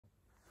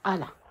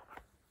Ala.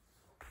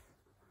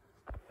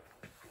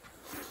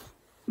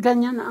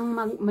 Ganyan ang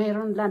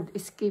mayroon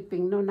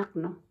landscaping, no, nak,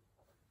 no?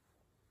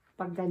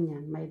 Pag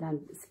ganyan, may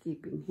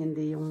landscaping.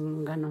 Hindi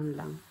yung ganon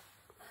lang.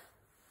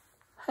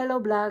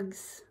 Hello,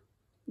 vlogs.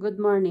 Good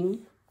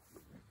morning.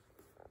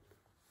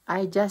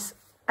 I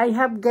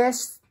have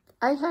guests.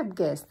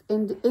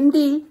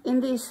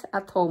 Indy's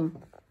at home.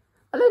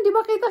 Ala, di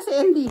ba kita si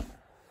Indy?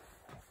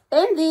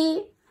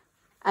 Indy!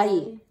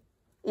 Ay,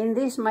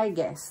 Indy's my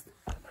guest.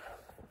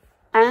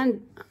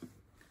 And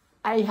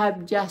I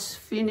have just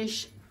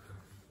finished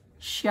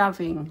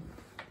shopping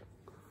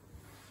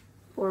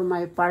for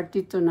my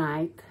party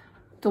tonight.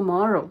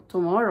 Tomorrow,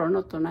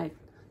 not tonight.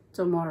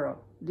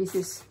 Tomorrow. This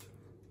is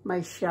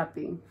my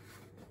shopping.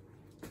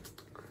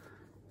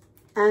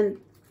 And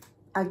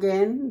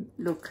again,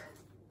 look.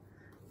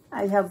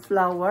 I have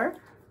flour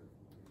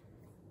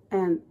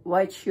and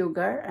white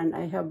sugar, and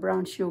I have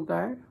brown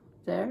sugar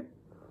there.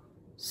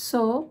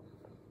 So,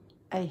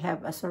 I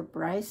have a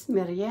surprise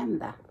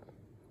merienda.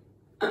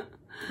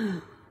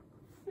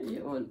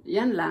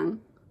 Yan lang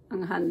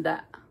ang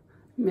handa.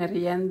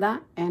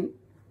 Merienda and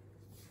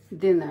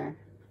dinner.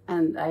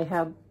 And I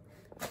have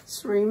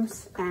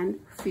shrimps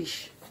and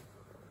fish.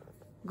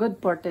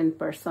 Good for 10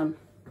 person.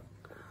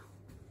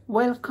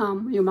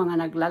 Welcome yung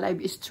mga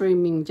nagla-live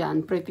streaming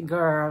dyan. Pretty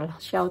girl.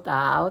 Shout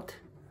out.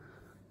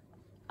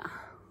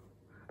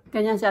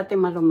 Ganyan si Ate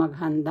Malu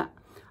maghanda.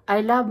 I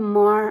love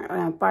more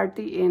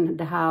party in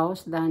the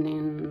house than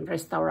in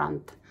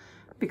restaurant.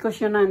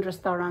 Because in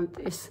restaurant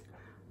is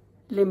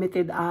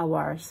limited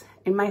hours.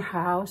 In my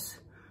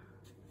house,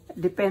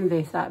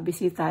 depende sa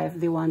bisita if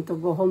they want to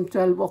go home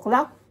 12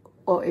 o'clock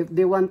or if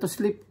they want to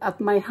sleep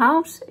at my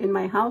house, in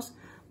my house.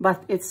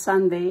 But it's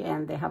Sunday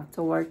and they have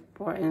to work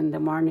for in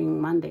the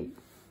morning Monday.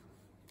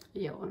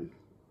 Yun.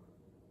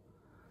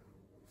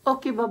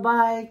 Okay,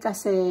 bye-bye.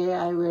 Kasi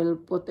I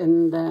will put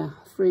in the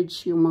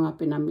fridge yung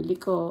mga pinamili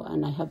ko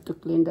and I have to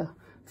clean the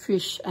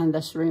fish and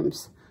the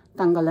shrimps.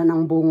 Tanggalan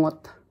ng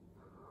bungot.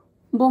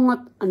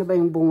 Bungot, ano ba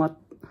yung bungot?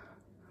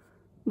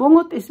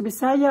 Bungot is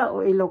Bisaya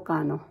o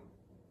Ilocano?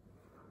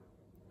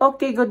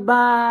 Okay,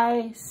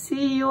 goodbye.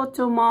 See you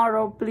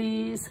tomorrow,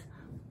 please.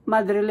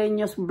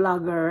 Madrileños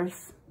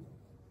vloggers.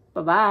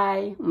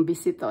 Bye-bye.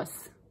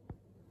 Besitos.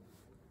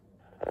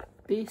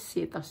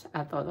 Besitos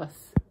a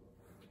todos.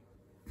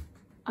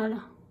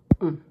 Ala.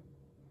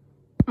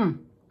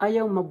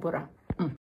 Ayaw mabura.